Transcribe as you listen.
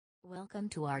Welcome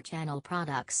to our channel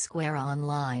Products Square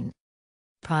Online.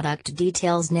 Product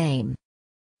details: name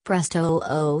Presto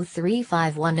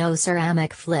 03510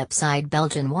 ceramic FlipSide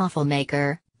Belgian waffle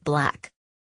maker, black.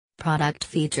 Product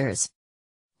features: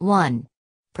 1.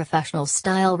 Professional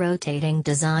style rotating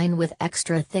design with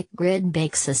extra thick grid,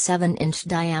 bakes a 7-inch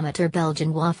diameter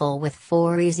Belgian waffle with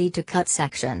 4 easy to cut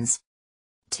sections.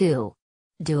 2.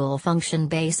 Dual function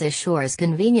base assures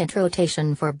convenient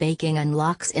rotation for baking and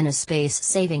locks in a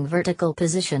space-saving vertical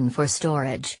position for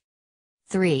storage.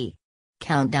 3.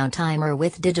 Countdown timer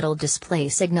with digital display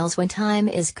signals when time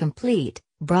is complete,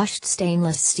 brushed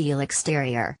stainless steel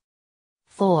exterior.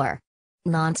 4.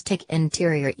 Nonstick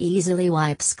interior easily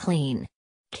wipes clean.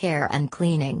 Care and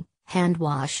cleaning, hand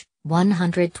wash,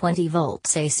 120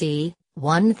 volts AC,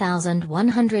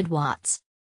 1100 watts.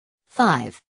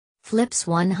 5. Flips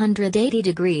 180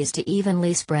 degrees to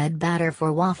evenly spread batter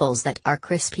for waffles that are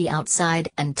crispy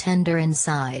outside and tender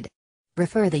inside.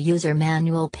 Refer the user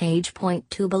manual page point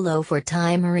 2 below for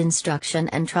timer instruction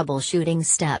and troubleshooting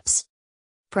steps.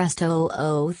 Presto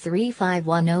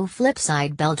 03510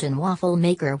 FlipSide Belgian waffle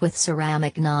maker with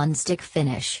ceramic non-stick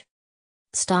finish.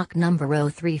 Stock number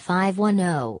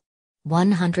 03510.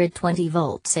 120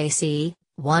 volts AC,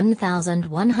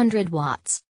 1100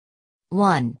 watts.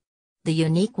 1. The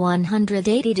unique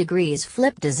 180 degrees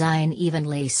flip design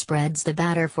evenly spreads the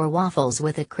batter for waffles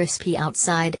with a crispy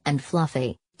outside and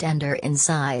fluffy, tender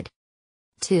inside.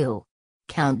 2.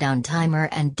 Countdown timer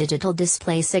and digital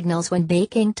display signals when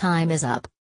baking time is up.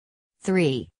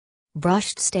 3.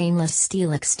 Brushed stainless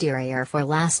steel exterior for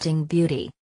lasting beauty.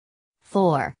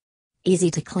 4. Easy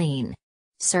to clean.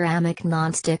 Ceramic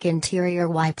non-stick interior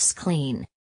wipes clean.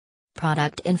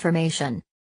 Product information.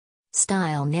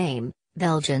 Style name: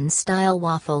 Belgian style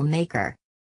waffle maker.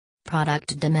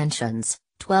 Product dimensions: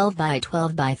 12 by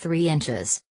 12 by 3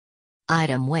 inches.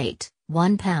 Item weight: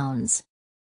 1 pounds.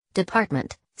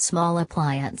 Department: small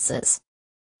appliances.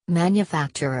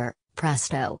 Manufacturer: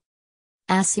 Presto.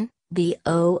 ASIN: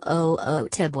 B000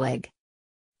 Tibwig.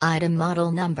 Item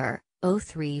model number: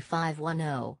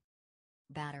 03510.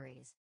 Batteries.